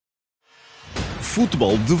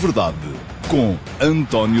Futebol de Verdade com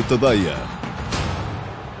António Tadeia.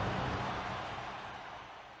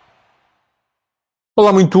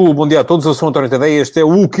 Olá, muito bom dia a todos. Eu sou António Tadeia. Este é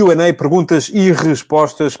o Q&A, perguntas e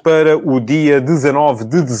respostas para o dia 19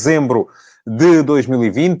 de dezembro de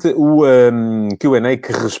 2020. O Q&A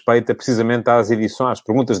que respeita precisamente às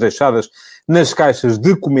perguntas deixadas nas caixas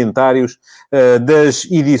de comentários das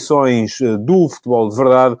edições do Futebol de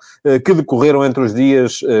Verdade que decorreram entre os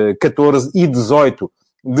dias 14 e 18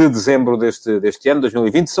 de dezembro deste ano,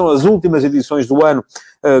 2020. São as últimas edições do ano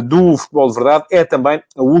do Futebol de Verdade. É também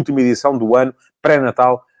a última edição do ano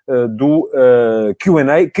pré-natal do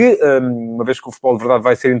Q&A, que, uma vez que o Futebol de Verdade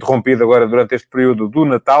vai ser interrompido agora durante este período do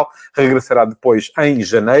Natal, regressará depois em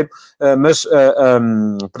janeiro, mas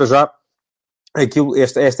para já,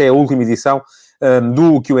 esta é a última edição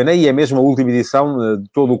do Q&A e é mesmo a última edição de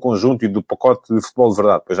todo o conjunto e do pacote de Futebol de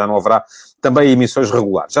Verdade, pois já não haverá também emissões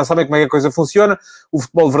regulares. Já sabem como é que a coisa funciona. O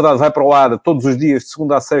Futebol de Verdade vai para o ar todos os dias, de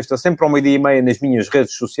segunda a sexta, sempre ao 12:30 nas minhas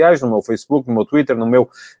redes sociais, no meu Facebook, no meu Twitter, no meu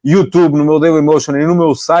YouTube, no meu Dailymotion e no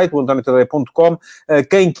meu site, o antoniotadeia.com.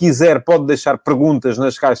 Quem quiser pode deixar perguntas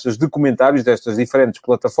nas caixas de comentários destas diferentes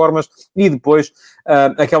plataformas e depois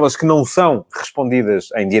aquelas que não são respondidas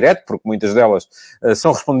em direto, porque muitas delas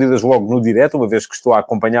são respondidas logo no direto, uma vez que estou a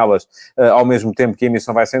acompanhá-las ao mesmo tempo que a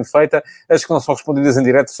emissão vai sendo feita. As que não são respondidas em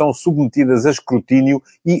direto são submetidas a escrutínio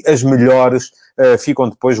e as melhores ficam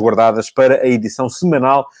depois guardadas para a edição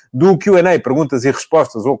semanal do Q&A, perguntas e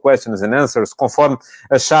respostas, ou questions and answers, conforme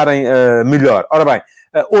acharem melhor. Ora bem,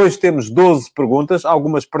 hoje temos 12 perguntas,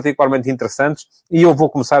 algumas particularmente interessantes, e eu vou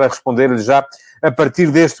começar a responder-lhes já a partir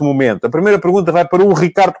deste momento. A primeira pergunta vai para o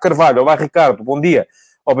Ricardo Carvalho. Olá, Ricardo, bom dia.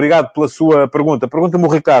 Obrigado pela sua pergunta. Pergunta-me o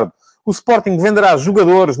Ricardo: o Sporting venderá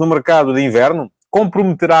jogadores no mercado de inverno?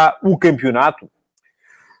 Comprometerá o campeonato?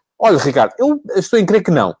 Olha, Ricardo, eu estou em crer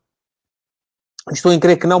que não. Estou em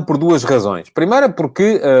crer que não por duas razões. Primeira,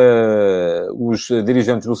 porque os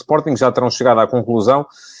dirigentes do Sporting já terão chegado à conclusão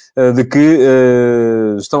de que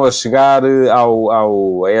estão a chegar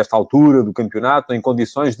a esta altura do campeonato em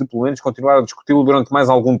condições de, pelo menos, continuar a discuti-lo durante mais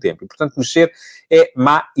algum tempo. E, portanto, mexer é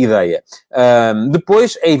má ideia.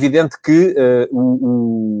 Depois, é evidente que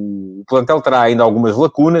o plantel terá ainda algumas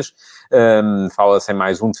lacunas. Fala-se em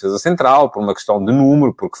mais um defesa central, por uma questão de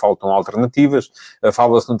número, porque faltam alternativas.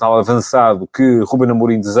 Fala-se num tal avançado que Ruben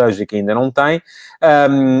Amorim deseja e que ainda não tem.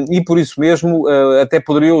 E por isso mesmo, até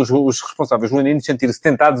poderiam os responsáveis leoninos sentir-se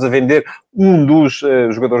tentados a vender um dos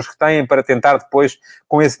jogadores que têm para tentar depois,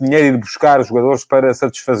 com esse dinheiro, ir buscar jogadores para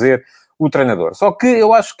satisfazer o treinador. Só que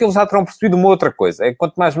eu acho que eles já terão percebido uma outra coisa. É que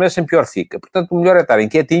quanto mais mexem, pior fica. Portanto, o melhor é estarem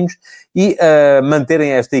quietinhos e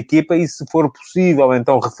manterem esta equipa e, se for possível,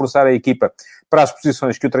 então reforçar a equipa para as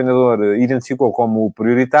posições que o treinador identificou como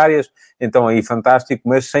prioritárias. Então, aí fantástico,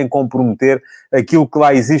 mas sem comprometer aquilo que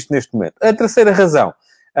lá existe neste momento. A terceira razão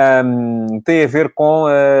tem a ver com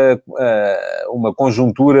uma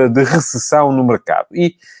conjuntura de recessão no mercado.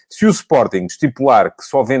 E se o Sporting estipular que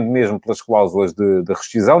só vende mesmo pelas cláusulas de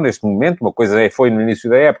rescisão, neste momento, uma coisa foi no início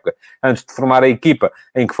da época, antes de formar a equipa,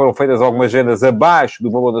 em que foram feitas algumas vendas abaixo do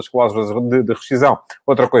valor das cláusulas de rescisão.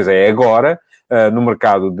 Outra coisa é agora, no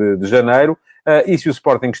mercado de janeiro. E se o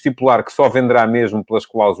Sporting estipular que só venderá mesmo pelas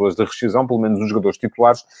cláusulas de rescisão, pelo menos os jogadores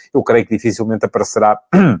titulares, eu creio que dificilmente aparecerá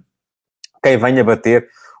quem venha bater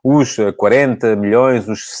os 40 milhões,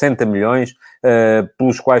 os 60 milhões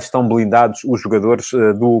pelos quais estão blindados os jogadores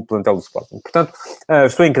do plantel do Sporting. Portanto,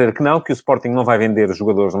 estou em crer que não, que o Sporting não vai vender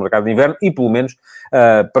jogadores no mercado de inverno e, pelo menos,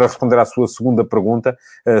 para responder à sua segunda pergunta,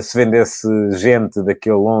 se vendesse gente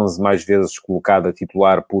daquele 11 mais vezes colocada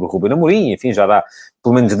titular por Ruben Amorim, enfim, já dá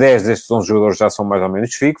pelo menos 10 destes 11 jogadores já são mais ou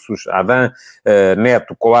menos fixos. Adam,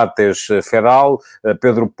 Neto, Coates, Fedal,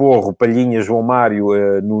 Pedro Porro, Palhinha, João Mário,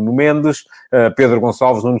 Nuno Mendes, Pedro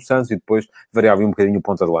Gonçalves, Nuno Santos e depois variava um bocadinho o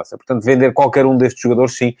ponta de lança. Portanto, vender qualquer um destes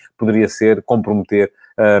jogadores, sim, poderia ser comprometer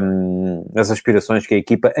as aspirações que a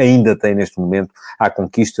equipa ainda tem neste momento à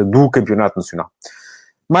conquista do Campeonato Nacional.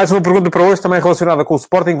 Mais uma pergunta para hoje, também relacionada com o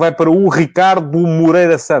Sporting, vai para o Ricardo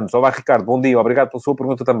Moreira Santos. Olá, Ricardo, bom dia, obrigado pela sua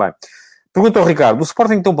pergunta também. Pergunta ao Ricardo: o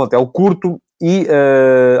Sporting tem um plantel curto e,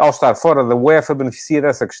 ao estar fora da UEFA, beneficia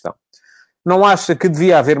dessa questão. Não acha que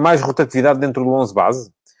devia haver mais rotatividade dentro do 11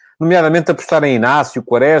 base? Nomeadamente apostar em Inácio,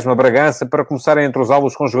 Quaresma, Bragança, para começarem a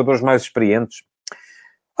entrosá-los com jogadores mais experientes?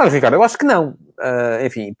 Olha, Ricardo, eu acho que não.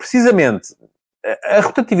 Enfim, precisamente, a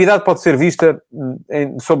rotatividade pode ser vista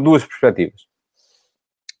sob duas perspectivas.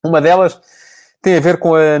 Uma delas tem a ver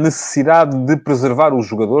com a necessidade de preservar os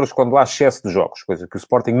jogadores quando há excesso de jogos, coisa que o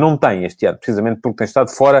Sporting não tem este ano, precisamente porque tem estado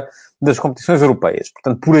fora das competições europeias.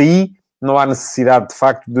 Portanto, por aí não há necessidade, de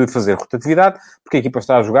facto, de fazer rotatividade, porque a equipa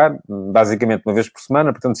está a jogar, basicamente, uma vez por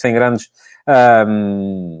semana, portanto, sem grande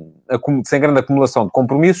acumulação de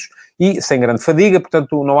compromissos e sem grande fadiga,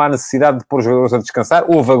 portanto, não há necessidade de pôr os jogadores a descansar.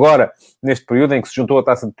 Houve agora, neste período em que se juntou a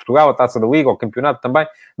Taça de Portugal, a Taça da Liga, o Campeonato também,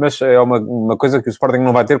 mas é uma coisa que o Sporting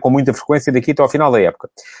não vai ter com muita frequência daqui até ao final da época.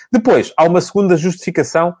 Depois, há uma segunda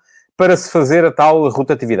justificação para se fazer a tal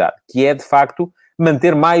rotatividade, que é, de facto,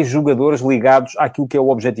 manter mais jogadores ligados àquilo que é o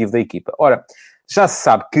objetivo da equipa. Ora, já se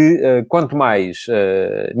sabe que quanto mais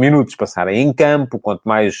minutos passarem em campo, quanto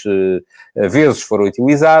mais vezes forem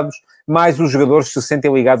utilizados, mais os jogadores se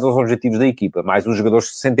sentem ligados aos objetivos da equipa, mais os jogadores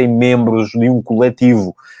se sentem membros de um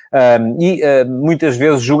coletivo. Muitas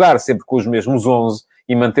vezes jogar sempre com os mesmos 11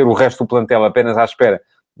 e manter o resto do plantel apenas à espera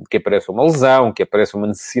que apareça uma lesão, que apareça uma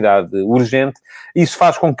necessidade urgente, isso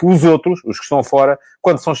faz com que os outros, os que estão fora,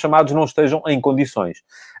 quando são chamados, não estejam em condições.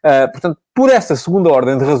 Portanto, por esta segunda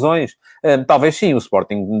ordem de razões, talvez sim, o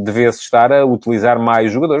Sporting devesse estar a utilizar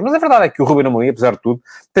mais jogadores. Mas a verdade é que o Ruben Amorim, apesar de tudo,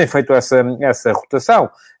 tem feito essa rotação.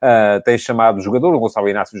 Tem chamado o jogador, o Gonçalo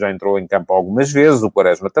Inácio já entrou em campo algumas vezes, o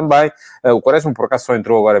Quaresma também. O Quaresma, por acaso, só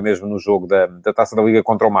entrou agora mesmo no jogo da Taça da Liga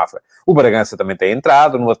contra o Mafra. O Bragança também tem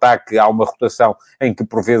entrado. No ataque há uma rotação em que,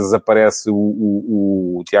 por vezes, aparece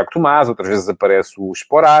o Tiago Tomás, outras vezes aparece o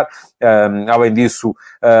Sporar. Além disso,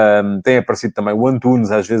 tem aparecido também o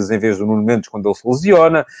Antunes, às vezes em vez do Nuno Mendes, quando ele se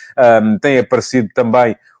lesiona. Tem aparecido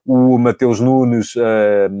também o Mateus Nunes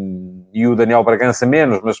e o Daniel Bragança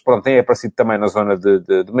menos, mas pronto, tem aparecido também na zona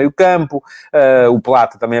de meio campo. O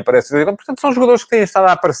Plata também aparece. Portanto, são jogadores que têm estado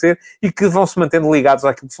a aparecer e que vão se mantendo ligados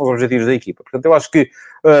àquilo que são os objetivos da equipa. Portanto, eu acho que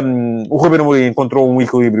o Ruben Amorim encontrou um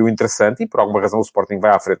equilíbrio interessante e, por alguma razão, o Sporting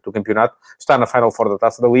vai à frente do campeonato, está na Final Four da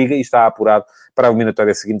Taça da Liga e está apurado para a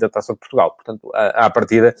eliminatória seguinte da Taça de Portugal. Portanto, à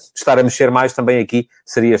partida, estar a mexer mais também aqui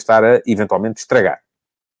seria estar a, eventualmente, estragar.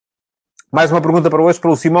 Mais uma pergunta para hoje, para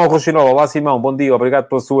o Simão Rochinol. Olá, Simão, bom dia, obrigado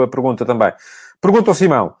pela sua pergunta também. Pergunta ao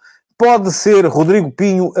Simão: pode ser Rodrigo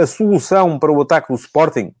Pinho a solução para o ataque do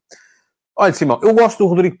Sporting? Olha, Simão, eu gosto do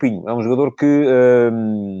Rodrigo Pinho. É um jogador que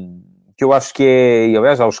eu acho que é, e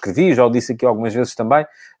aliás já o escrevi, já o disse aqui algumas vezes também,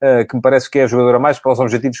 que me parece que é a jogadora mais para os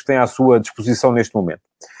objetivos que tem à sua disposição neste momento.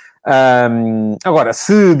 Agora,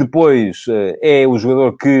 se depois é o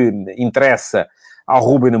jogador que interessa ao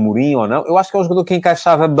Ruben Amorim ou não, eu acho que é um jogador que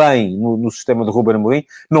encaixava bem no sistema do Ruben Amorim,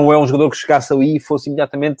 não é um jogador que chegasse ali e fosse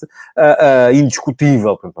imediatamente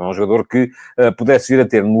indiscutível, portanto, é um jogador que pudesse vir a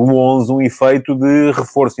ter no 11 um efeito de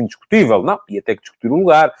reforço indiscutível, não, ia ter que discutir o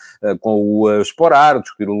lugar com o Sporar,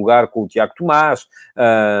 discutir o lugar com o Tiago Tomás,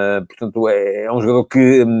 portanto, é um jogador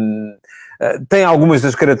que tem algumas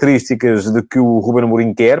das características de que o Ruben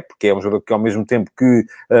Amorim quer, porque é um jogador que, ao mesmo tempo que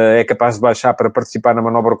é capaz de baixar para participar na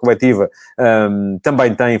manobra coletiva,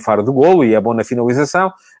 também tem faro de golo e é bom na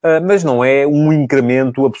finalização, mas não é um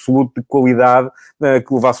incremento absoluto de qualidade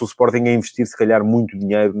que levasse o Sporting a investir, se calhar, muito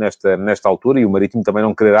dinheiro nesta altura, e o Marítimo também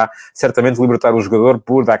não quererá, certamente, libertar o jogador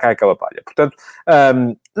por dar cá aquela palha. Portanto,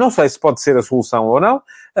 não sei se pode ser a solução ou não.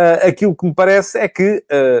 Aquilo que me parece é que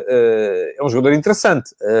é um jogador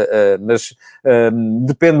interessante, mas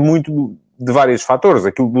depende muito de vários fatores.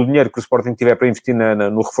 Aquilo do dinheiro que o Sporting tiver para investir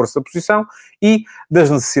no reforço da posição e das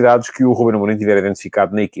necessidades que o Ruben Amorim tiver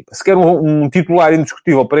identificado na equipa. Se quer um titular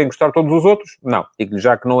indiscutível para encostar todos os outros, não. Digo-lhe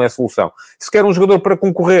já que não é solução. Se quer um jogador para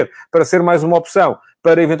concorrer, para ser mais uma opção,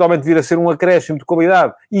 para eventualmente vir a ser um acréscimo de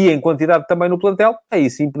qualidade e em quantidade também no plantel, aí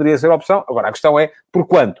sim poderia ser a opção. Agora, a questão é por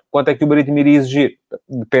quanto? Quanto é que o Marítimo iria exigir?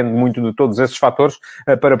 Depende muito de todos esses fatores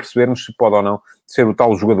para percebermos se pode ou não ser o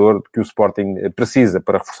tal jogador que o Sporting precisa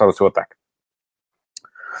para reforçar o seu ataque.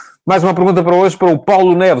 Mais uma pergunta para hoje, para o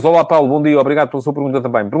Paulo Neves. Olá, Paulo, bom dia, obrigado pela sua pergunta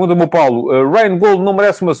também. Pergunta-me o Paulo: Ryan Gold não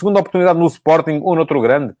merece uma segunda oportunidade no Sporting ou noutro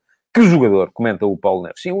grande? Que jogador? Comenta o Paulo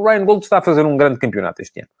Neves. Sim, o Ryan Gold está a fazer um grande campeonato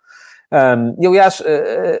este ano. E, aliás,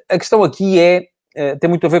 a questão aqui tem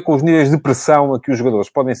muito a ver com os níveis de pressão a que os jogadores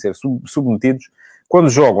podem ser submetidos quando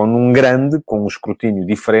jogam num grande, com um escrutínio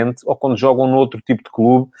diferente, ou quando jogam noutro tipo de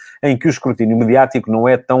clube, em que o escrutínio mediático não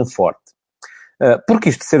é tão forte. Porque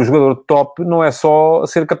isto de ser o jogador de top não é só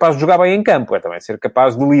ser capaz de jogar bem em campo, é também ser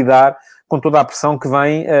capaz de lidar com toda a pressão que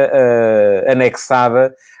vem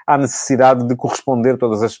anexada à necessidade de corresponder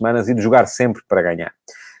todas as semanas e de jogar sempre para ganhar.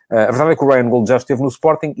 A verdade é que o Ryan Gold já esteve no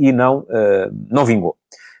Sporting e não vingou.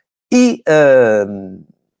 E,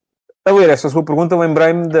 a ler esta sua pergunta,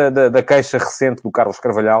 lembrei-me da queixa recente do Carlos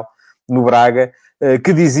Carvalhal, no Braga,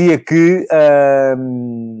 que dizia que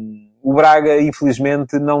o Braga,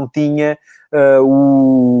 infelizmente, não tinha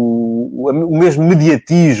o mesmo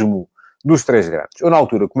mediatismo dos três grandes. Eu, na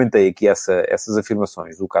altura, comentei aqui essas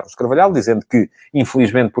afirmações do Carlos Carvalhal, dizendo que,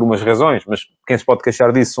 infelizmente, por umas razões, mas quem se pode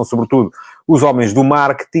queixar disso são, sobretudo, os homens do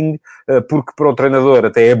marketing, porque para o treinador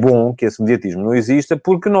até é bom que esse mediatismo não exista,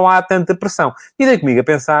 porque não há tanta pressão. E dei comigo a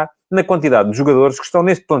pensar na quantidade de jogadores que estão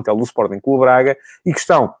neste plantel do Sporting Clube Braga e que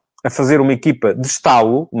estão a fazer uma equipa de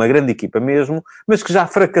estalo, uma grande equipa mesmo, mas que já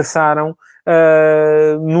fracassaram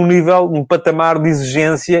num patamar de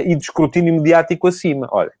exigência e de escrutínio mediático acima.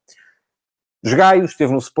 Olha, Gaio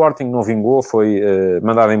esteve no Sporting, não vingou, foi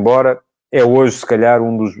mandado embora. É hoje, se calhar,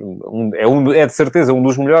 é de certeza um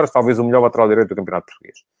dos melhores, talvez o melhor lateral direito do Campeonato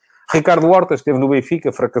Português. Ricardo Horta esteve no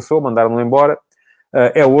Benfica, fracassou, mandaram-no embora.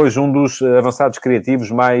 É hoje um dos avançados criativos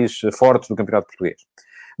mais fortes do Campeonato Português.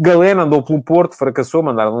 Galeno andou pelo Porto, fracassou,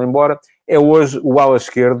 mandaram-no embora. É hoje o ala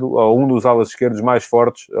esquerdo, ou um dos alas esquerdos mais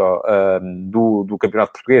fortes do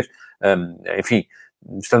Campeonato Português. Enfim,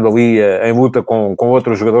 estando ali em luta com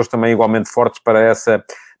outros jogadores também igualmente fortes para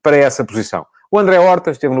essa posição. O André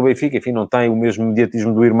Horta esteve no Benfica, enfim, não tem o mesmo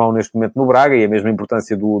mediatismo do irmão neste momento no Braga e a mesma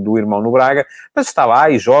importância do irmão no Braga, mas está lá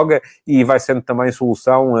e joga e vai sendo também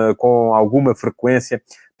solução com alguma frequência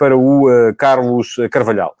para o Carlos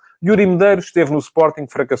Carvalhal. Yuri Medeiros esteve no Sporting,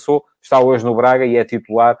 fracassou, está hoje no Braga e é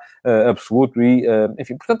titular absoluto e,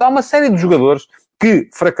 enfim, portanto, há uma série de jogadores que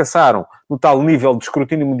fracassaram no tal nível de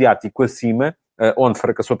escrutínio mediático acima, onde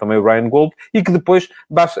fracassou também o Ryan Gold, e que depois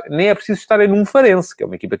nem é preciso estarem num Farense, que é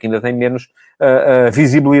uma equipa que ainda tem menos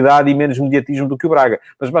visibilidade e menos mediatismo do que o Braga,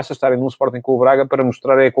 mas basta estarem num Sporting com o Braga para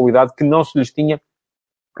mostrar a qualidade que não se lhes tinha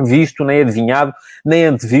visto, nem adivinhado, nem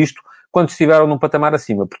antevisto, quando estiveram num patamar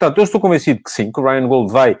acima. Portanto, eu estou convencido que sim, que o Ryan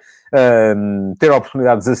Gold vai ter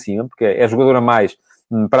oportunidades acima, porque é jogador a mais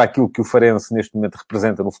para aquilo que o Farense neste momento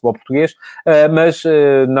representa no futebol português, mas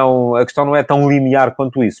não, a questão não é tão linear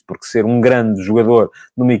quanto isso, porque ser um grande jogador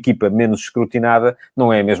numa equipa menos escrutinada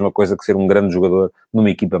não é a mesma coisa que ser um grande jogador numa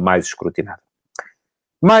equipa mais escrutinada.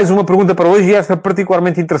 Mais uma pergunta para hoje, e esta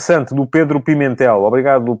particularmente interessante, do Pedro Pimentel.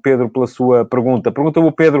 Obrigado, Pedro, pela sua pergunta. Pergunta-me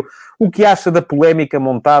o Pedro o que acha da polémica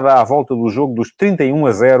montada à volta do jogo dos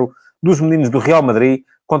 31-0 dos meninos do Real Madrid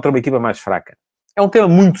contra uma equipa mais fraca. É um tema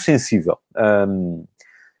muito sensível.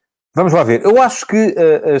 Vamos lá ver. Eu acho que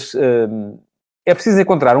é preciso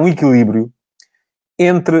encontrar um equilíbrio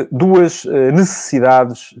entre duas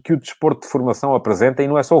necessidades que o desporto de formação apresenta, e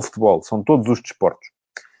não é só o futebol, são todos os desportos.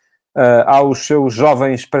 Aos seus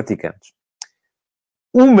jovens praticantes.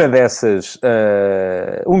 Um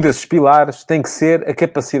desses pilares tem que ser a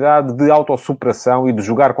capacidade de autossuperação e de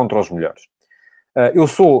jogar contra os melhores. Eu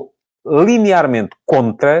sou linearmente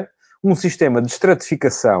contra um sistema de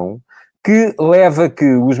estratificação que leva a que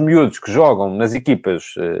os miúdos que jogam nas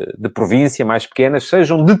equipas de província mais pequenas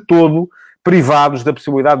sejam de todo privados da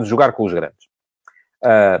possibilidade de jogar com os grandes.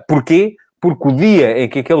 Porquê? Porque o dia em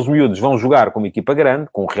que aqueles miúdos vão jogar com uma equipa grande,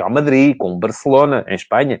 com o Real Madrid, com o Barcelona, em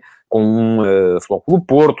Espanha, com o Futebol Clube do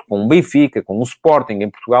Porto, com o Benfica, com o Sporting, em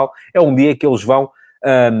Portugal, é um dia que eles vão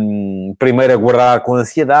primeiro aguardar com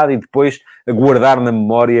ansiedade e depois guardar na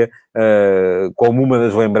memória como uma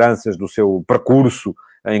das lembranças do seu percurso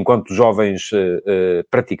enquanto jovens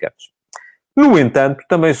praticantes. No entanto,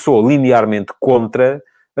 também sou linearmente contra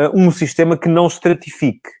um sistema que não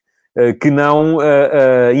estratifique, que não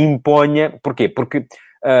imponha... Porquê? Porque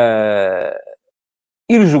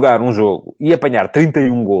ir jogar um jogo e apanhar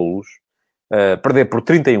 31 golos, perder por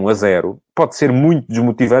 31-0, pode ser muito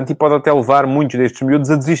desmotivante e pode até levar muitos destes miúdos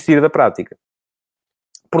a desistir da prática.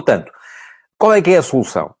 Portanto, qual é que é a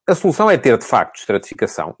solução? A solução é ter, de facto,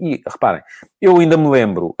 estratificação. E, reparem, eu ainda me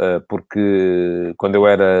lembro, porque quando eu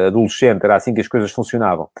era adolescente era assim que as coisas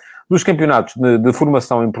funcionavam, dos campeonatos de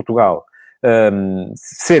formação em Portugal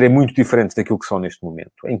serem muito diferentes daquilo que são neste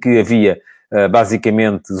momento, em que havia,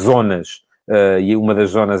 basicamente, zonas, e uma das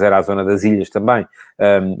zonas era a zona das ilhas também,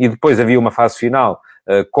 e depois havia uma fase final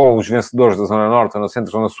com os vencedores da Zona Norte, Zona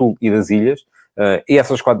Centro, Zona Sul e das ilhas, e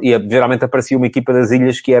geralmente aparecia uma equipa das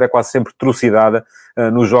ilhas que era quase sempre trucidada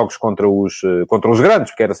nos jogos contra os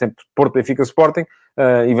grandes, porque era sempre Porto, Benfica, Sporting,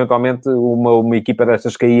 eventualmente uma equipa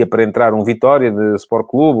destas caía para entrar um Vitória de Sport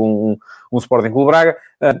Clube, um Sporting Clube Braga,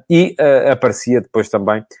 e aparecia depois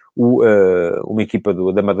também uma equipa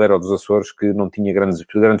da Madeira ou dos Açores que não tinha grandes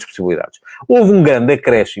possibilidades. Houve um grande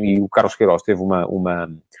acréscimo, e o Carlos Queiroz teve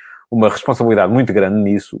uma responsabilidade muito grande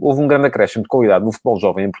nisso. Houve um grande acréscimo de qualidade no futebol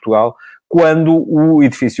jovem em Portugal quando o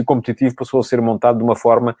edifício competitivo passou a ser montado de uma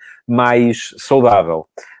forma mais saudável,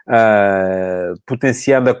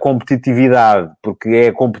 potenciando a competitividade, porque é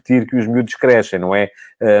a competir que os miúdos crescem, não é?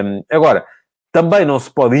 Agora, também não se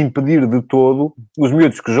pode impedir de todo os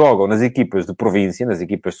miúdos que jogam nas equipas de província, nas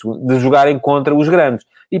equipas de jogarem contra os grandes.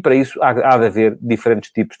 E para isso há de haver diferentes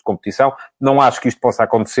tipos de competição. Não acho que isto possa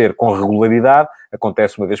acontecer com regularidade.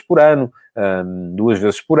 Acontece uma vez por ano, 2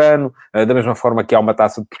 vezes por ano. Da mesma forma que há uma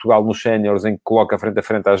Taça de Portugal nos séniores em que coloca frente a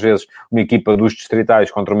frente, às vezes, uma equipa dos distritais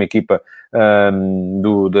contra uma equipa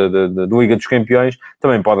do Liga dos Campeões.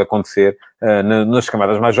 Também pode acontecer nas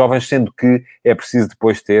camadas mais jovens, sendo que é preciso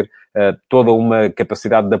depois ter toda uma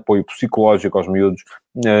capacidade de apoio psicológico aos miúdos,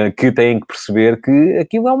 que têm que perceber que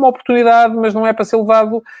aquilo é uma oportunidade, mas não é para ser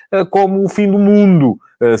levado como o fim do mundo,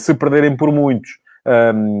 se perderem por muitos.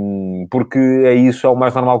 Porque é isso, é o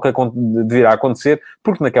mais normal que deverá acontecer,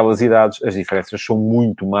 porque naquelas idades as diferenças são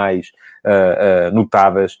muito mais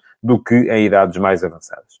notadas do que em idades mais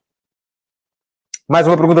avançadas. Mais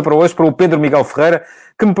uma pergunta para hoje, para o Pedro Miguel Ferreira,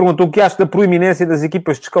 que me perguntou o que acha da proeminência das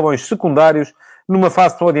equipas de escalões secundários numa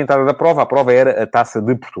fase tão adiantada da prova. A prova era a Taça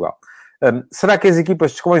de Portugal. Será que as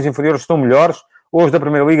equipas de escalões inferiores estão melhores ou as da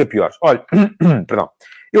Primeira Liga piores? Olha, perdão.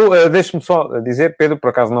 Deixe-me só dizer, Pedro, por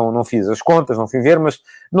acaso não fiz as contas, não fui ver, mas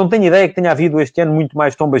não tenho ideia que tenha havido este ano muito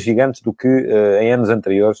mais tombas gigantes do que em anos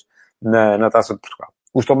anteriores na Taça de Portugal.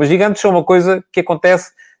 Os tombas gigantes são uma coisa que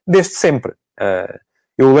acontece desde sempre.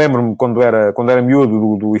 Eu lembro-me, quando era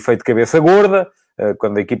miúdo, do efeito cabeça gorda,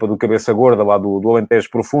 quando a equipa do Cabeça Gorda, lá do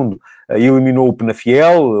Alentejo Profundo, eliminou o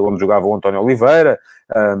Penafiel, onde jogava o António Oliveira.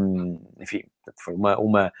 Enfim, foi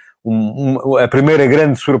a primeira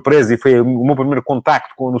grande surpresa e foi o meu primeiro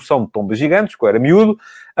contacto com a noção de tombas gigantes, que eu era miúdo.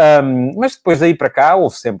 Mas depois daí para cá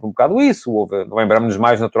houve sempre um bocado isso. Lembramos-nos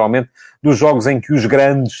mais naturalmente dos jogos em que os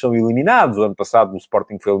grandes são eliminados. O ano passado o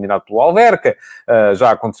Sporting foi eliminado pelo Alverca.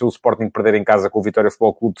 Já aconteceu o Sporting perder em casa com o Vitória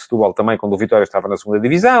Futebol Clube de Setúbal, também quando o Vitória estava na segunda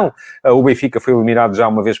divisão. O Benfica foi eliminado já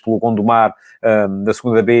uma vez pelo Gondomar da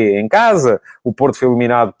segunda B em casa. O Porto foi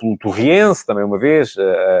eliminado pelo Torriense, também uma vez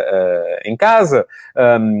em casa.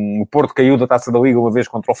 O Porto caiu da Taça da Liga uma vez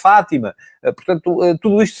contra o Fátima. Portanto,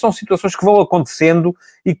 tudo isto são situações que vão acontecendo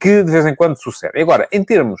e que de vez em quando sucedem. Agora, em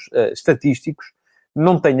termos estatísticos,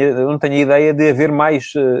 não tenho a ideia de haver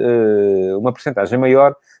mais uma percentagem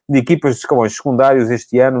maior de equipas de escalões secundários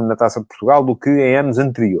este ano na Taça de Portugal do que em anos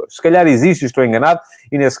anteriores. Se calhar existe, estou enganado,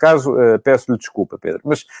 e nesse caso peço-lhe desculpa, Pedro.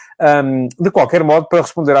 Mas, de qualquer modo, para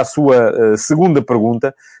responder à sua segunda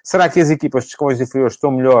pergunta, será que as equipas de escalões inferiores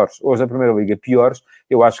estão melhores ou as da Primeira Liga piores?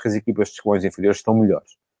 Eu acho que as equipas de escalões inferiores estão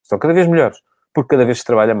melhores. Estão cada vez melhores, porque cada vez se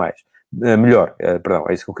trabalha mais. Melhor, perdão,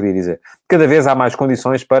 é isso que eu queria dizer. Cada vez há mais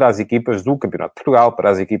condições para as equipas do Campeonato de Portugal, para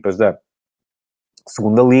as equipas da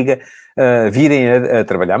Segunda Liga, virem a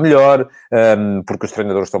trabalhar melhor, porque os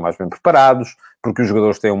treinadores estão mais bem preparados, porque os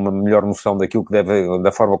jogadores têm uma melhor noção daquilo que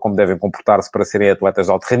da forma como devem comportar-se para serem atletas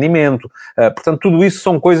de alto rendimento. Portanto, tudo isso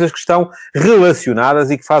são coisas que estão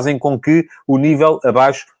relacionadas e que fazem com que o nível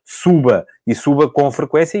abaixo suba, e suba com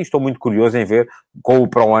frequência, e estou muito curioso em ver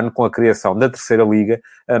para o ano, com a criação da Terceira Liga,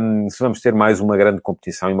 se vamos ter mais uma grande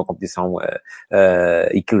competição, e uma competição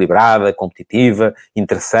equilibrada, competitiva,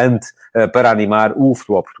 interessante, para animar o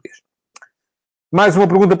futebol português. Mais uma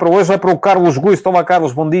pergunta para hoje, é para o Carlos Guiz. Olá,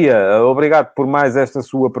 Carlos, bom dia. Obrigado por mais esta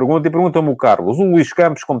sua pergunta. E pergunta-me o Carlos: o Luís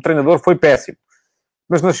Campos, como treinador, foi péssimo,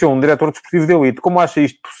 mas nasceu um diretor desportivo de elite. Como acha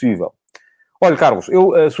isto possível? Olha, Carlos,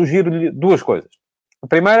 eu sugiro-lhe duas coisas. A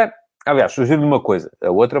primeira, aliás, sugiro-lhe uma coisa.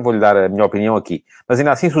 A outra, vou-lhe dar a minha opinião aqui. Mas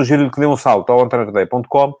ainda assim, sugiro-lhe que dê um salto ao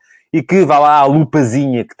antoniotadeia.com e que vá lá à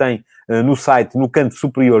lupazinha que tem no site, no canto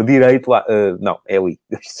superior direito, lá... não, é ali.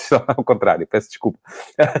 Isto é ao contrário, peço desculpa.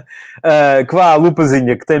 Que vá à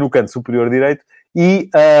lupazinha que tem no canto superior direito e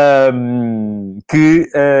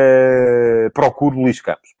que procure Luís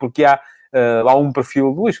Campos. Porque há lá um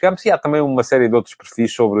perfil do Luís Campos e há também uma série de outros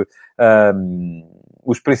perfis sobre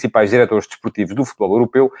os principais diretores desportivos do futebol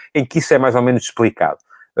europeu, em que isso é mais ou menos explicado.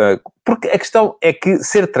 Porque a questão é que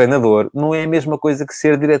ser treinador não é a mesma coisa que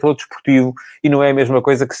ser diretor desportivo, e não é a mesma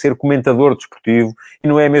coisa que ser comentador desportivo, e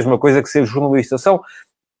não é a mesma coisa que ser jornalista.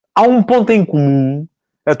 Há um ponto em comum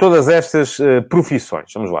a todas estas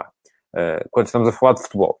profissões. Vamos lá. Quando estamos a falar de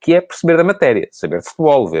futebol, que é perceber da matéria, saber de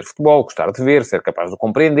futebol, ver futebol, gostar de ver, ser capaz de o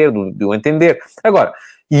compreender, de o entender. Agora,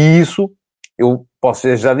 e isso, eu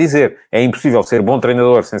posso já dizer, é impossível ser bom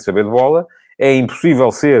treinador sem saber de bola, é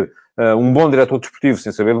impossível ser um bom diretor desportivo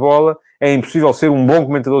sem saber de bola, é impossível ser um bom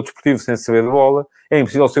comentador desportivo sem saber de bola, é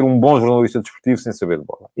impossível ser um bom jornalista desportivo sem saber de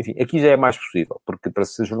bola. Enfim, aqui já é mais possível, porque para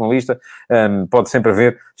ser jornalista pode sempre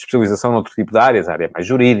haver especialização noutro tipo de áreas, a área mais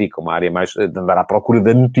jurídica, uma área mais de andar à procura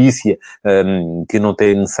da notícia, que não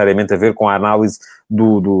tem necessariamente a ver com a análise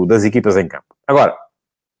das equipas em campo. Agora,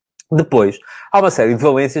 depois, há uma série de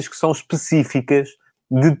valências que são específicas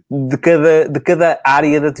de cada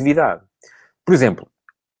área de atividade. Por exemplo,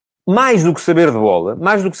 mais do que saber de bola,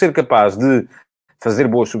 mais do que ser capaz de fazer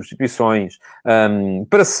boas substituições,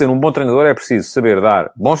 para ser um bom treinador é preciso saber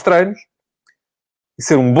dar bons treinos,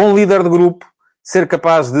 ser um bom líder de grupo, ser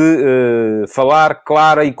capaz de falar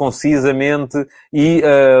clara e concisamente e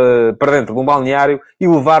para dentro de um balneário e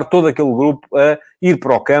levar todo aquele grupo a ir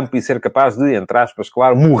para o campo e ser capaz de, entre aspas,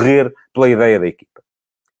 claro, morrer pela ideia da equipa.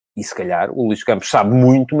 E se calhar o Luís Campos sabe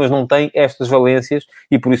muito, mas não tem estas valências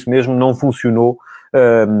e por isso mesmo não funcionou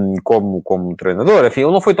como treinador. Enfim,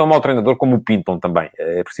 ele não foi tão mau treinador como o pintam também.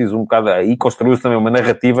 É preciso um bocado... Aí construiu-se também uma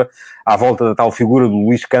narrativa à volta da tal figura do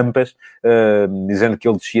Luís Campas, dizendo que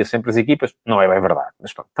ele descia sempre as equipas. Não é bem verdade.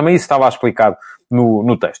 Mas pronto, também isso estava explicado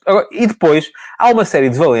no texto. Agora, e depois, há uma série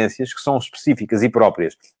de valências que são específicas e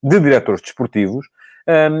próprias de diretores desportivos,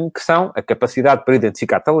 que são a capacidade para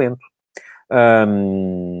identificar talento,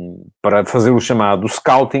 para fazer o chamado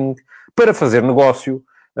scouting, para fazer negócio,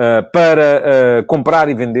 para comprar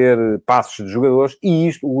e vender passos de jogadores, e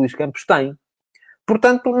isto o Luís Campos tem.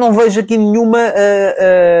 Portanto, não vejo aqui nenhuma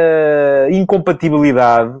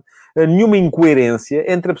incompatibilidade, nenhuma incoerência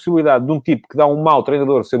entre a possibilidade de um tipo que dá um mau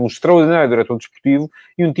treinador ser um extraordinário diretor desportivo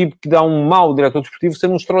e um tipo que dá um mau diretor desportivo ser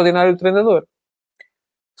um extraordinário treinador.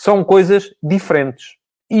 São coisas diferentes.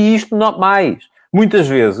 E isto não mais. Muitas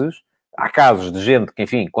vezes, há casos de gente que,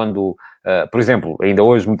 enfim, quando... por exemplo, ainda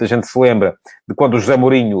hoje muita gente se lembra de quando o José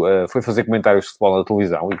Mourinho foi fazer comentários de futebol na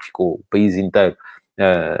televisão e ficou o país inteiro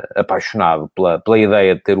apaixonado pela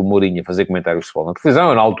ideia de ter o Mourinho a fazer comentários de futebol na televisão.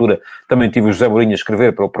 Eu, na altura, também tive o José Mourinho a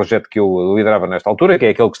escrever para o projeto que eu liderava nesta altura, que é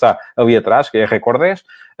aquele que está ali atrás, que é a Record 10.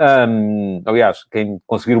 Aliás, quem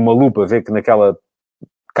conseguir uma lupa vê que naquela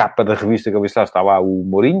capa da revista que ali está lá o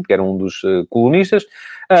Mourinho, que era um dos colunistas.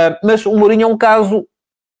 Mas o Mourinho é um caso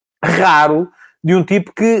raro de um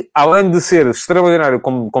tipo que, além de ser extraordinário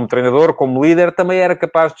como treinador, como líder, também era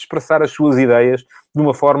capaz de expressar as suas ideias de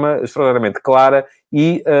uma forma extraordinariamente clara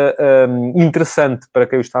e interessante para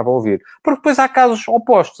quem o estava a ouvir. Porque depois há casos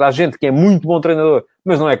opostos. Há gente que é muito bom treinador,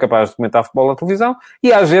 mas não é capaz de comentar futebol na televisão,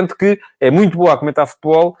 e há gente que é muito boa a comentar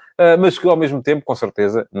futebol, mas que, ao mesmo tempo, com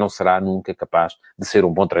certeza, não será nunca capaz de ser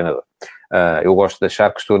um bom treinador. Eu gosto de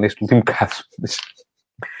achar que estou neste último caso, mas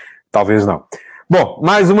talvez não. Bom,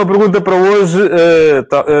 mais uma pergunta para hoje.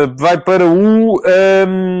 Vai para o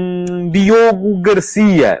Diogo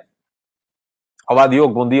Garcia. Olá,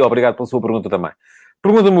 Diogo. Bom dia. Obrigado pela sua pergunta também.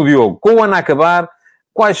 Pergunta-me o Diogo. Com o ano a acabar,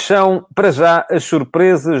 quais são, para já, as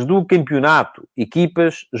surpresas do campeonato?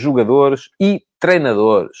 Equipas, jogadores e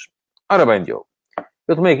treinadores. Ora bem, Diogo.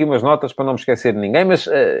 Eu tomei aqui umas notas para não me esquecer de ninguém, mas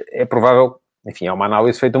é provável... Enfim, é uma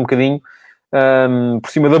análise feita um bocadinho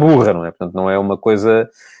por cima da burra, não é? Portanto, não é uma coisa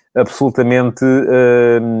absolutamente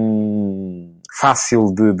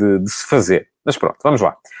fácil de se fazer. Mas pronto, vamos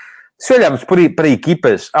lá. Se olharmos para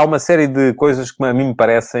equipas, há uma série de coisas que a mim me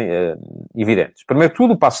parecem evidentes. Primeiro de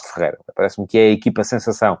tudo, o Paços de Ferreira. Parece-me que é a equipa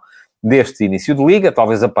sensação deste início de Liga,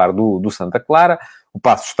 talvez a par do Santa Clara. O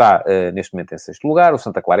Paços está, neste momento, em sexto lugar, o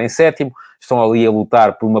Santa Clara em sétimo. Estão ali a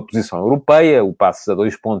lutar por uma posição europeia. O Paços a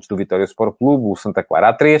 2 pontos do Vitória Sport Clube, o Santa Clara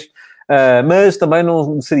a 3. Mas também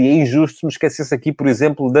não seria injusto se me esquecesse aqui, por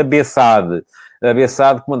exemplo, da Bessade. A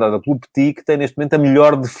Bessade, comandada pelo Petit, que tem, neste momento, a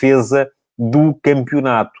melhor defesa do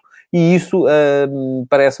campeonato. E isso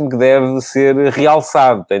parece-me que deve ser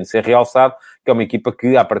realçado. Tem de ser realçado, que é uma equipa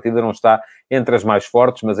que, à partida, não está entre as mais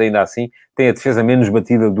fortes, mas ainda assim tem a defesa menos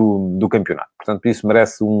batida do campeonato. Portanto, isso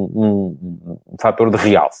merece um fator de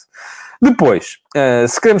realce. Depois,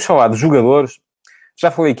 se queremos falar de jogadores, já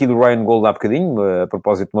falei aqui do Ryan Gold há bocadinho, a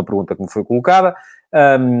propósito de uma pergunta que me foi colocada.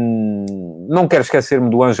 Não quero esquecer-me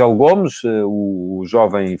do Ângelo Gomes, o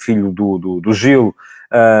jovem filho do Gil,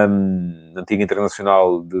 antigo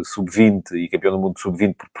internacional de sub-20 e campeão do mundo de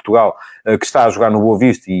sub-20 por Portugal, que está a jogar no Boa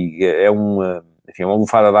Vista e é uma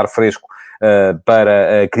lufada de ar fresco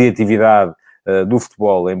para a criatividade do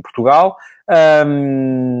futebol em Portugal.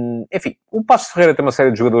 Enfim, o Paços de Ferreira tem uma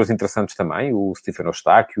série de jogadores interessantes também. O Stephen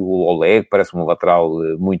Eustáquio, o Oleg, parece um lateral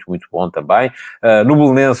muito, muito bom também. No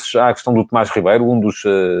Belenenses há a questão do Tomás Ribeiro, um dos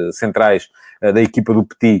centrais da equipa do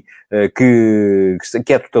Petit,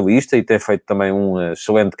 que é totalista e tem feito também um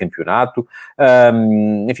excelente campeonato.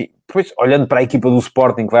 Enfim, depois, olhando para a equipa do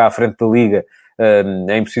Sporting, que vai à frente da Liga,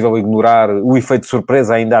 é impossível ignorar o efeito de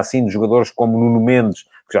surpresa, ainda assim, de jogadores como Nuno Mendes,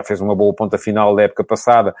 que já fez uma boa ponta final da época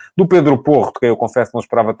passada, do Pedro Porro, de quem eu confesso que não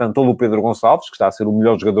esperava tanto, ou do Pedro Gonçalves, que está a ser o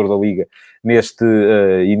melhor jogador da Liga neste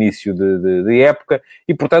início de época,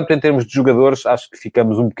 e, portanto, em termos de jogadores, acho que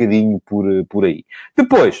ficamos um bocadinho por aí.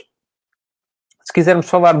 Depois, se quisermos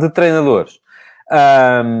falar de treinadores,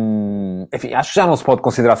 Enfim, acho que já não se pode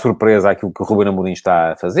considerar surpresa aquilo que o Ruben Amorim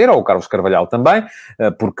está a fazer, ou o Carlos Carvalhal também,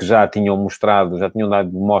 porque já tinham mostrado, já tinham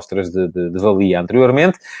dado mostras de valia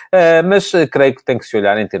anteriormente, mas creio que tem que se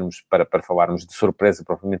olhar em termos, para falarmos de surpresa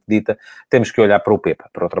propriamente dita, temos que olhar para o Pepa,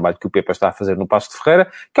 para o trabalho que o Pepa está a fazer no Paço de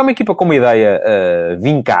Ferreira, que é uma equipa com uma ideia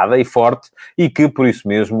vincada e forte, e que, por isso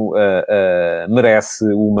mesmo, merece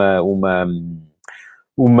uma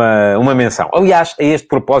menção. Aliás, a este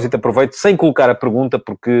propósito, aproveito, sem colocar a pergunta,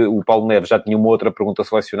 porque o Paulo Neves já tinha uma outra pergunta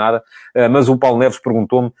selecionada, mas o Paulo Neves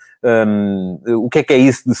perguntou-me o que é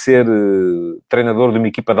isso de ser treinador de uma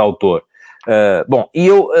equipa de autor. Bom, e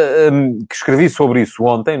eu que escrevi sobre isso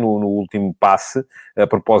ontem, no último passe, a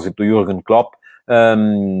propósito do Jürgen Klopp.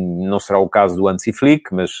 Não será o caso do Hansi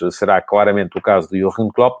Flick, mas será claramente o caso do Jürgen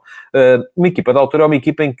Klopp. Uma equipa de autor é uma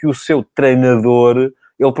equipa em que o seu treinador...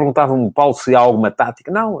 Ele perguntava-me, Paulo, se há alguma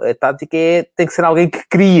tática. Não, a tática tem que ser alguém que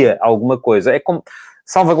cria alguma coisa. É como,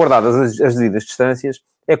 salvaguardadas as devidas distâncias,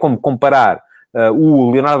 é como comparar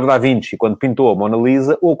o Leonardo da Vinci, quando pintou a Mona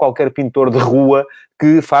Lisa, ou qualquer pintor de rua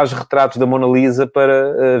que faz retratos da Mona Lisa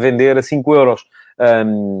para vender a 5 euros.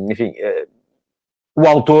 Enfim... O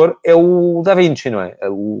autor é o Da Vinci, não é?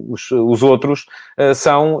 Os outros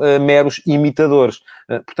são meros imitadores.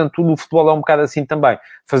 Portanto, no futebol é um bocado assim também.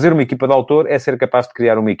 Fazer uma equipa de autor é ser capaz de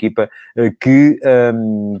criar uma equipa que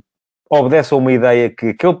obedece a uma ideia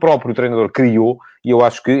que aquele próprio treinador criou, e eu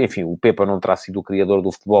acho que, enfim, o Pepa não terá sido o criador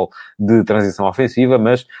do futebol de transição ofensiva,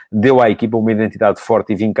 mas deu à equipa uma identidade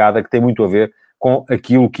forte e vincada que tem muito a ver com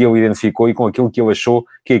aquilo que ele identificou e com aquilo que ele achou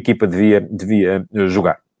que a equipa devia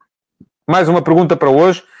jogar. Mais uma pergunta para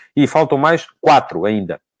hoje, e faltam mais 4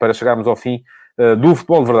 ainda, para chegarmos ao fim do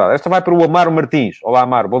Futebol de Verdade. Esta vai para o Amaro Martins. Olá,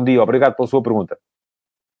 Amaro, bom dia, obrigado pela sua pergunta.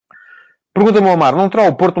 Pergunta-me, Amaro, não terá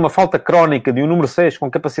o Porto uma falta crónica de um número 6 com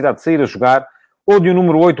capacidade de sair a jogar, ou de um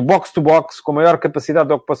número 8 box-to-box com maior capacidade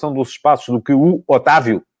de ocupação dos espaços do que o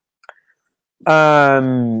Otávio?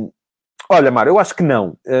 Olha, Amaro, eu acho que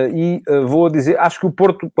não. Vou dizer, acho que o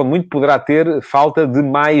Porto, quando muito, poderá ter falta de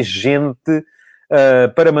mais gente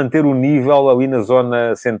para manter o nível ali na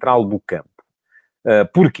zona central do campo.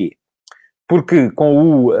 Porquê? Porque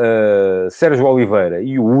com o Sérgio Oliveira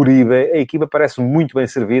e o Uribe, a equipa parece muito bem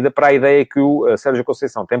servida para a ideia que o Sérgio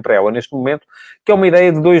Conceição tem para ela neste momento, que é uma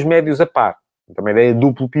ideia de 2 médios a par. Então, uma ideia de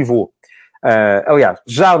duplo pivô. Aliás,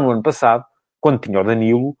 já no ano passado, quando tinha o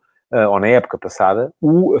Danilo, ou na época passada,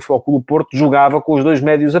 o Futebol Clube do Porto jogava com os 2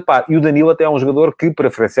 médios a par. E o Danilo até é um jogador que,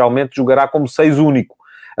 preferencialmente, jogará como 6 único.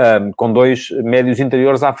 Com 2 médios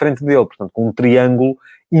interiores à frente dele. Portanto, com um triângulo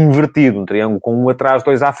invertido. Um triângulo com 1 atrás,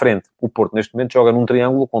 2 à frente. O Porto, neste momento, joga num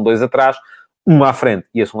triângulo com 2 atrás, 1 à frente.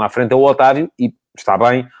 E esse 1 à frente é o Otávio e está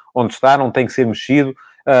bem onde está, não tem que ser mexido.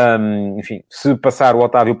 Enfim, se passar o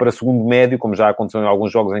Otávio para segundo médio, como já aconteceu em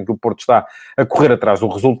alguns jogos em que o Porto está a correr atrás do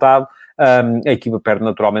resultado, a equipa perde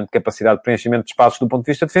naturalmente capacidade de preenchimento de espaços do ponto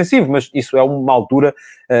de vista defensivo, mas isso é uma altura,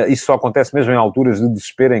 isso só acontece mesmo em alturas de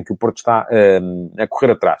desespero em que o Porto está a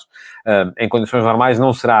correr atrás. Em condições normais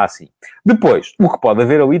não será assim. Depois, o que pode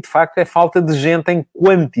haver ali, de facto, é falta de gente em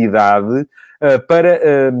quantidade para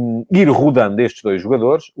ir rodando estes 2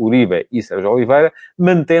 jogadores, Uribe e Sérgio Oliveira,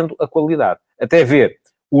 mantendo a qualidade. Até ver,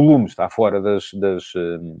 o Lume está fora das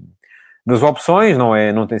opções,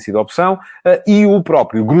 não tem sido opção, e o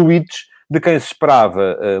próprio Gruitch, de quem se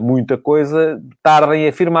esperava muita coisa, tarda em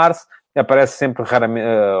afirmar-se, aparece sempre,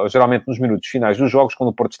 geralmente nos minutos finais dos jogos,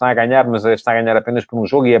 quando o Porto está a ganhar, mas está a ganhar apenas por um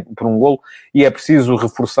jogo, por um golo, e é preciso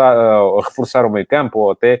reforçar o meio-campo,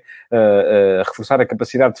 ou até reforçar a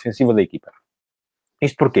capacidade defensiva da equipa.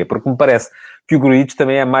 Isto porquê? Porque me parece que o Gruitch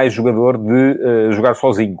também é mais jogador de jogar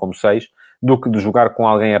sozinho, como 6, do que de jogar com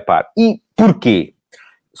alguém a par. E porquê?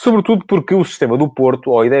 Sobretudo porque o sistema do Porto,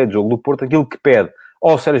 ou a ideia de jogo do Porto, aquilo que pede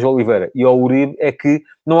ao Sérgio Oliveira e ao Uribe é que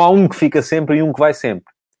não há um que fica sempre e um que vai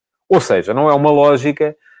sempre. Ou seja, não é uma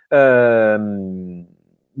lógica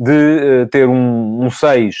de ter um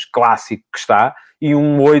 6 clássico que está e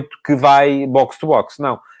um 8 que vai box-to-box.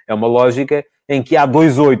 Não. É uma lógica em que há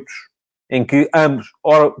 2 8s, em que ambos,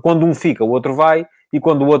 quando um fica, o outro vai, e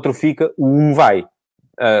quando o outro fica, o um vai.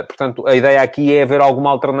 Portanto, a ideia aqui é haver alguma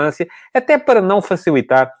alternância, até para não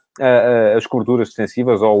facilitar as coberturas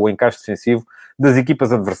defensivas ou o encaixe defensivo das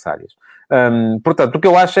equipas adversárias. Portanto, o que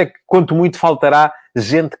eu acho é que, quanto muito, faltará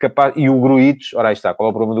gente capaz... E o Gruitch, ora aí está, qual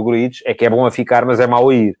é o problema do Gruitch? É que é bom a ficar, mas é mau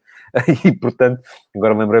a ir. E, portanto,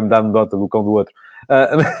 agora lembrei-me da anedota do cão do outro.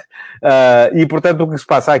 E, portanto, o que se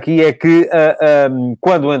passa aqui é que,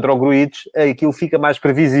 quando entra o Gruitch, aquilo fica mais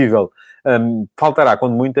previsível. Faltará,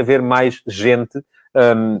 quando muito, haver mais gente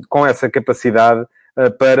com essa capacidade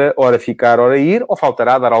para ora ficar, ora ir, ou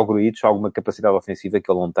faltará dar ao Gruitch alguma capacidade ofensiva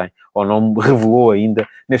que ele não tem, ou não revelou ainda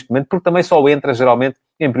neste momento, porque também só entra, geralmente,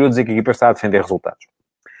 em períodos em que a equipa está a defender resultados.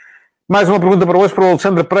 Mais uma pergunta para hoje, para o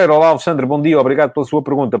Alexandre Pereira. Olá, Alexandre, bom dia, obrigado pela sua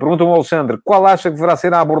pergunta. Pergunta-me ao Alexandre, qual acha que deverá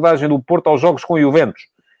ser a abordagem do Porto aos jogos com o Juventus?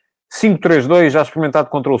 5-3-2, já experimentado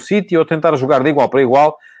contra o City, ou tentar jogar de igual para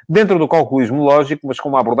igual, dentro do calculismo lógico, mas com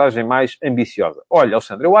uma abordagem mais ambiciosa? Olha,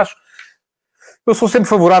 Alexandre, eu sou sempre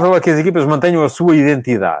favorável a que as equipas mantenham a sua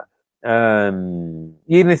identidade.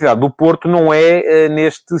 E a identidade do Porto não é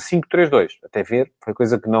neste 5-3-2. Até ver, foi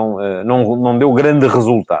coisa que não deu grande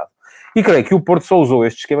resultado. E creio que o Porto só usou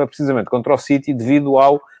este esquema precisamente contra o City devido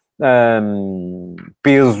ao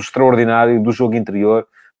peso extraordinário do jogo interior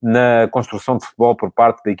na construção de futebol por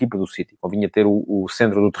parte da equipa do City. Convinha ter o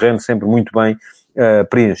centro do terreno sempre muito bem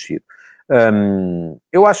preenchido.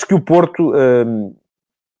 Eu acho que o Porto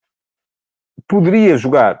poderia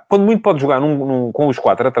jogar, quando muito pode jogar com os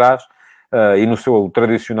 4 atrás, e no seu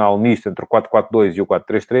tradicional misto entre o 4-4-2 e o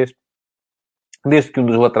 4-3-3, desde que um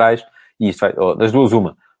dos laterais, e isto vai, das duas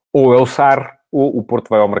uma, ou é o Sarr, ou o Porto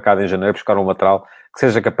vai ao mercado em janeiro buscar um lateral que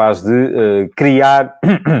seja capaz de criar,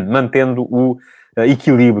 mantendo o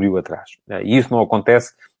equilíbrio atrás. E isso não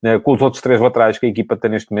acontece com os outros 3 laterais que a equipa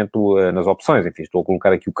tem neste momento nas opções. Enfim, estou a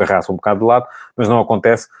colocar aqui o Carrasco um bocado de lado, mas não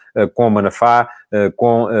acontece com Manafá,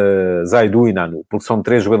 com Zaidu e Nanu, porque são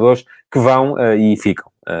 3 jogadores que vão e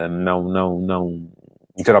ficam.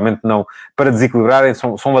 Literalmente não, para desequilibrarem,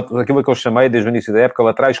 são aquilo que eu chamei desde o início da época,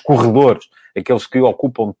 laterais corredores, aqueles que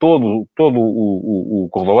ocupam todo o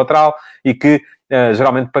corredor lateral e que,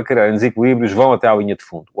 geralmente, para criarem desequilíbrios, vão até à linha de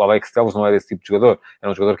fundo. O Alex Telles não era esse tipo de jogador,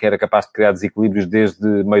 era um jogador que era capaz de criar desequilíbrios desde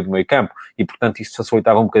meio do meio campo e, portanto, isto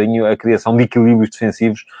facilitava um bocadinho a criação de equilíbrios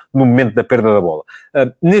defensivos no momento da perda da bola.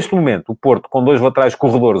 Neste momento, o Porto, com 2 laterais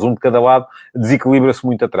corredores, um de cada lado, desequilibra-se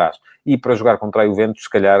muito atrás. E para jogar contra a Juventus, se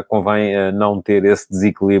calhar, convém não ter esse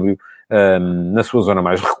desequilíbrio na sua zona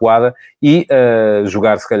mais recuada e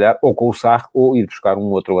jogar, se calhar, ou com o Sarr ou ir buscar um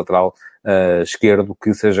outro lateral esquerdo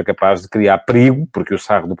que seja capaz de criar perigo, porque o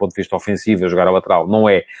Sarr, do ponto de vista ofensivo, a jogar a lateral não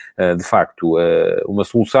é, de facto, uma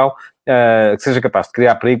solução, que seja capaz de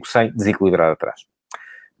criar perigo sem desequilibrar atrás.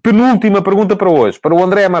 Penúltima pergunta para hoje, para o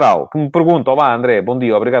André Amaral, que me pergunta: olá André, bom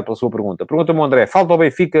dia, obrigado pela sua pergunta. Pergunta-me o André, falta ao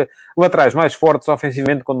Benfica laterais mais fortes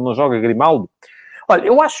ofensivamente quando não joga Grimaldo? Olha,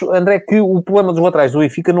 eu acho, André, que o problema dos laterais do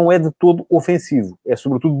Benfica não é de todo ofensivo, é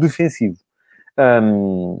sobretudo defensivo.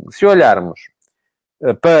 Se olharmos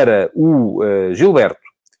para o Gilberto,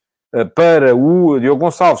 para o Diogo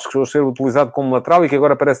Gonçalves, que chegou a ser utilizado como lateral e que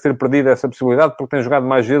agora parece ter perdido essa possibilidade porque tem jogado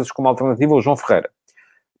mais vezes como alternativa ao João Ferreira,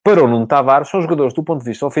 para o Nuno Tavares, são jogadores, do ponto de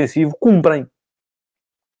vista ofensivo, cumprem.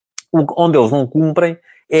 Onde eles não cumprem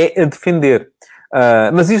é a defender.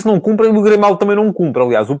 Mas isso não cumpre, e o Grimaldo também não cumpre.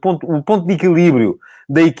 Aliás, o ponto de equilíbrio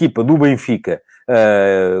da equipa do Benfica,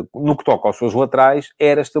 no que toca aos seus laterais,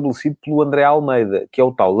 era estabelecido pelo André Almeida, que é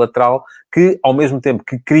o tal lateral que, ao mesmo tempo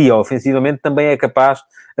que cria ofensivamente, também é capaz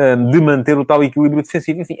de manter o tal equilíbrio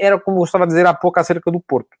defensivo. Enfim, era como eu estava a dizer há pouco acerca do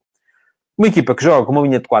Porto. Uma equipa que joga com uma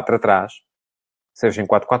linha de 4 atrás, seja em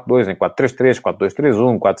 4-4-2, em 4-3-3,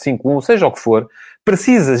 4-2-3-1, 4-5-1, seja o que for,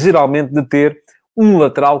 precisa geralmente de ter um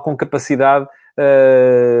lateral com capacidade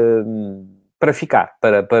para ficar,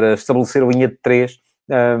 para estabelecer a linha de 3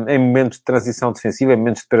 em momentos de transição defensiva, em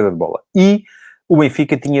momentos de perda de bola. E o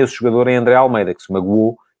Benfica tinha esse jogador em André Almeida, que se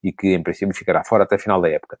magoou e que, em princípio, ficará fora até a final da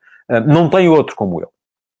época. Não tem outro como ele.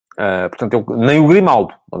 Portanto, nem o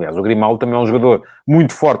Grimaldo. Aliás, o Grimaldo também é um jogador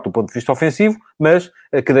muito forte do ponto de vista ofensivo, mas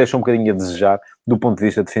que deixa um bocadinho a desejar do ponto de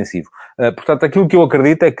vista defensivo. Portanto, aquilo que eu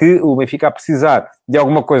acredito é que o Benfica, a precisar de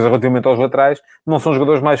alguma coisa relativamente aos laterais, não são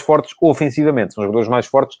jogadores mais fortes ofensivamente, são jogadores mais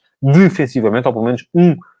fortes defensivamente, ou pelo menos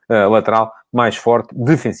um lateral mais forte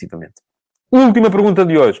defensivamente. Última pergunta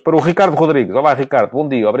de hoje, para o Ricardo Rodrigues. Olá, Ricardo, bom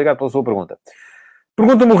dia, obrigado pela sua pergunta.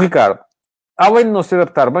 Pergunta-me o Ricardo: além de não se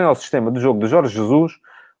adaptar bem ao sistema de jogo de Jorge Jesus,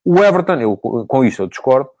 o Everton, com isto eu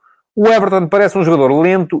discordo, o Everton parece um jogador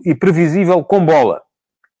lento e previsível com bola.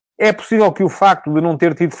 É possível que o facto de não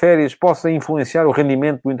ter tido férias possa influenciar o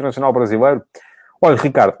rendimento do internacional brasileiro? Olha,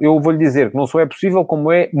 Ricardo, eu vou-lhe dizer que não só é possível,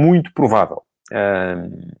 como é muito provável.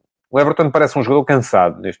 O Everton parece um jogador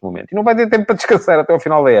cansado neste momento. E não vai ter tempo para descansar até ao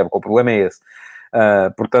final da época. O problema é esse.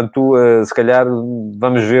 Portanto, se calhar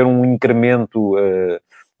vamos ver um incremento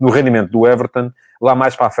no rendimento do Everton lá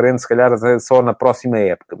mais para a frente, se calhar só na próxima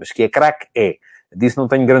época. Mas que é craque, é. Disso não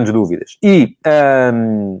tenho grandes dúvidas. E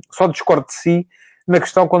só discordo de si na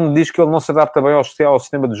questão quando diz que ele não se adapta bem ao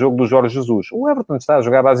sistema de jogo do Jorge Jesus. O Everton está a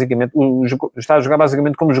jogar basicamente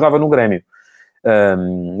como jogava no Grêmio.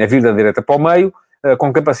 A vir da direita para o meio,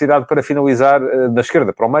 com capacidade para finalizar, da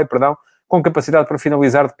esquerda para o meio, perdão, com capacidade para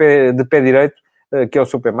finalizar de pé direito, que é o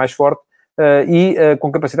seu pé mais forte, e com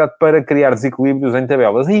capacidade para criar desequilíbrios em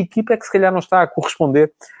tabelas. A equipa é que se calhar não está a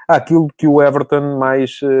corresponder àquilo que o Everton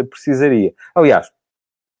mais precisaria. Aliás,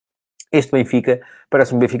 este Benfica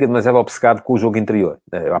parece um Benfica demasiado obcecado com o jogo interior.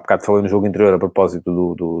 Eu há bocado falei no jogo interior a propósito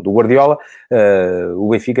do Guardiola. O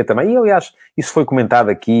Benfica também. E, aliás, isso foi comentado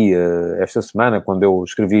aqui esta semana, quando eu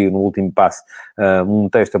escrevi no último passe um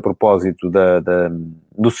texto a propósito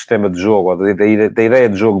do sistema de jogo, ou da ideia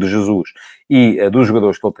de jogo de Jesus e dos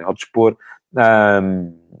jogadores que ele tem ao dispor.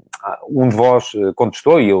 Um de vós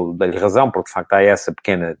contestou, e eu dei-lhe razão, porque de facto há essa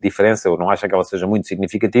pequena diferença, eu não acho que ela seja muito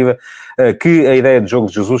significativa, que a ideia de jogo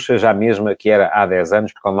de Jesus seja a mesma que era há 10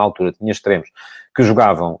 anos, porque na altura tinha extremos que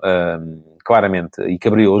jogavam claramente e que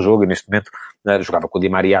abriam o jogo, e neste momento jogava com o Di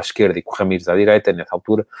Maria à esquerda e com o Ramires à direita, nessa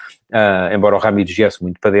altura, embora o Ramires viesse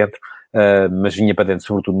muito para dentro, mas vinha para dentro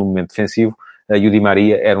sobretudo no momento defensivo, e o Di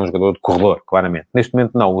Maria era um jogador de corredor, claramente. Neste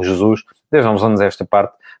momento não, o Jesus, desde há uns anos esta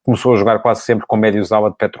parte, começou a jogar quase sempre com médios-ala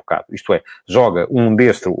de pé trocado. Isto é, joga um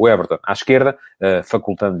destro, o Everton, à esquerda,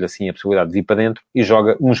 facultando-lhe assim a possibilidade de vir para dentro, e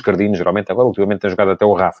joga um esquerdino, geralmente, agora ultimamente tem jogado até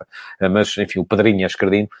o Rafa, mas enfim, o Pedrinho é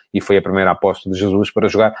esquerdino, e foi a primeira aposta de Jesus para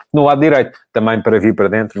jogar no lado direito, também para vir para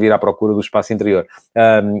dentro, vir à procura do espaço interior.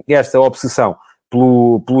 Esta obsessão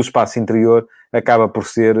pelo espaço interior acaba por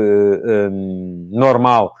ser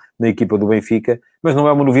normal na equipa do Benfica, mas não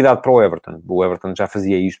é uma novidade para o Everton. O Everton já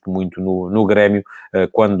fazia isto muito no Grêmio,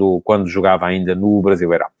 quando jogava ainda no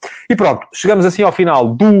Brasileirão. E pronto, chegamos assim ao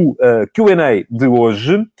final do Q&A de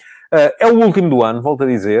hoje. É o último do ano, volto a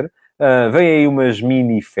dizer. Vem aí umas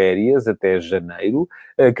mini-férias até janeiro.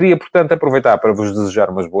 Queria, portanto, aproveitar para vos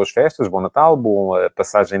desejar umas boas festas, bom Natal, boa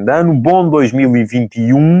passagem de ano, bom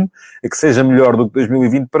 2021, que seja melhor do que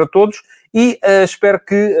 2020 para todos, e espero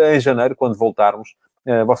que em janeiro, quando voltarmos,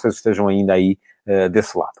 vocês estejam ainda aí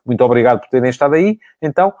desse lado. Muito obrigado por terem estado aí.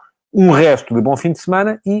 Então, um resto de bom fim de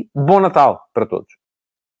semana e bom Natal para todos.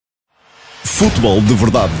 Futebol de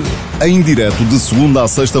Verdade, em direto de segunda a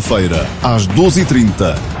sexta-feira, às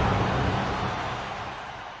 12h30,